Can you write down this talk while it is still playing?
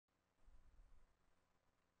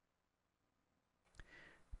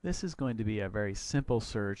This is going to be a very simple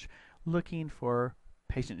search looking for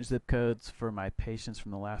patient zip codes for my patients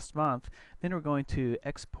from the last month. Then we're going to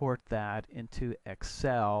export that into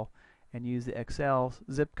Excel and use the Excel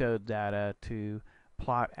zip code data to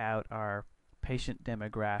plot out our patient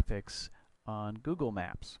demographics on Google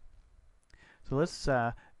Maps. So let's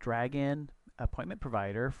drag in appointment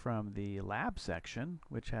provider from the lab section,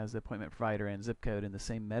 which has the appointment provider and zip code in the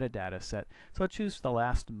same metadata set. So I'll choose the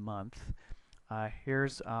last month.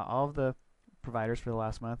 Here's all of the providers for the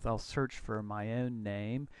last month. I'll search for my own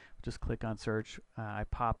name. Just click on search. I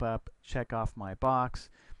pop up, check off my box.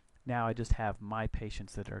 Now I just have my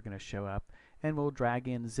patients that are going to show up, and we'll drag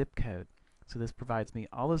in zip code. So this provides me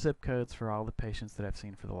all the zip codes for all the patients that I've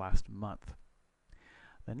seen for the last month.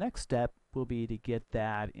 The next step will be to get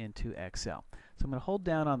that into Excel. So I'm going to hold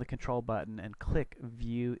down on the control button and click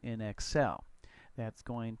View in Excel. That's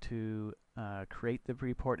going to create the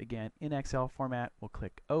report again in Excel format. We'll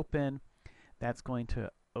click Open. That's going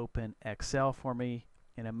to open Excel for me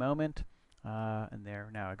in a moment. And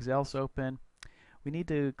there, now Excel's open. We need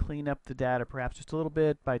to clean up the data perhaps just a little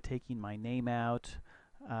bit by taking my name out.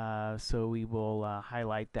 So we will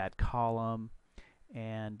highlight that column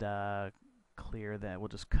and clear that. We'll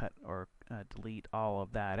just cut or delete all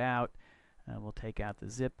of that out. We'll take out the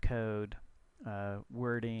zip code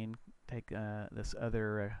wording, take this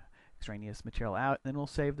other extraneous material out, and then we'll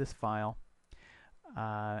save this file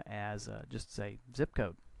as just say zip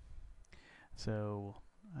code. So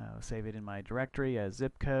save it in my directory as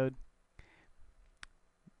zip code.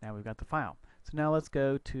 Now we've got the file. So now let's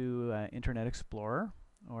go to Internet Explorer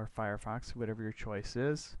or Firefox, whatever your choice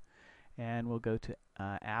is, and we'll go to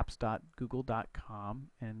apps.google.com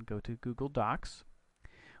and go to Google Docs.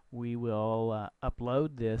 We will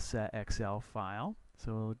upload this Excel file.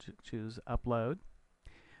 So we'll choose Upload.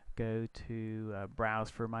 Go to Browse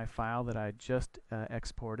for my file that I just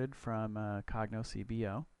exported from Cognos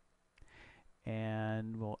EBO,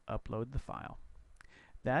 and we'll upload the file.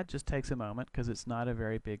 That just takes a moment because it's not a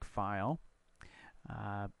very big file.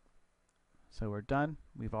 So we're done.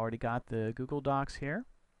 We've already got the Google Docs here.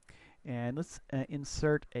 And let's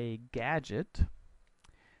insert a gadget.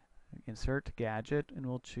 Insert gadget, and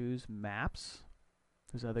we'll choose Maps.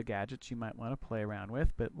 There's other gadgets you might want to play around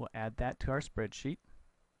with, but we'll add that to our spreadsheet.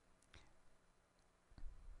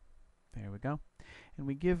 There we go. And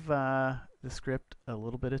we give the script a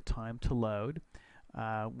little bit of time to load.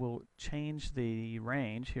 We'll change the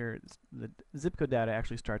range here. The zip code data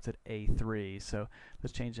actually starts at A3, so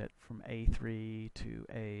let's change that from A3 to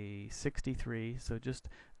A63. So just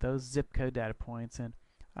those zip code data points, and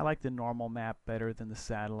I like the normal map better than the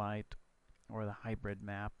satellite or the hybrid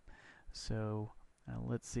map. So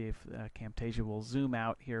let's see if Camtasia will zoom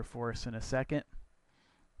out here for us in a second.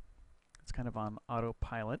 It's kind of on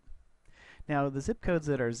autopilot. Now the zip codes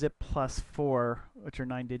that are zip +4, which are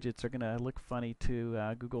 9 digits, are going to look funny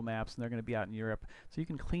to Google Maps, and they're going to be out in Europe. So you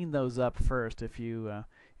can clean those up first if you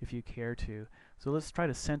care to. So let's try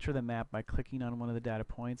to center the map by clicking on one of the data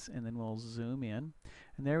points, and then we'll zoom in.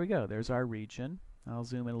 And there we go. There's our region. I'll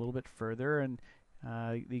zoom in a little bit further, and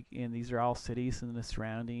these are all cities in the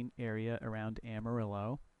surrounding area around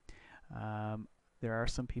Amarillo. There are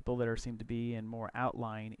some people that seem to be in more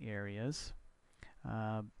outlying areas.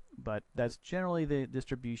 But that's generally the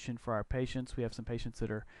distribution for our patients. We have some patients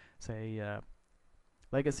that are, say,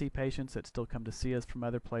 legacy patients that still come to see us from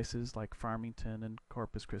other places like Farmington and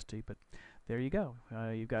Corpus Christi. But there you go.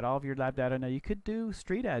 You've got all of your lab data. Now you could do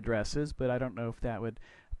street addresses, but I don't know if that would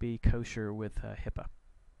be kosher with HIPAA.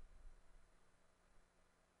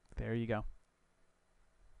 There you go.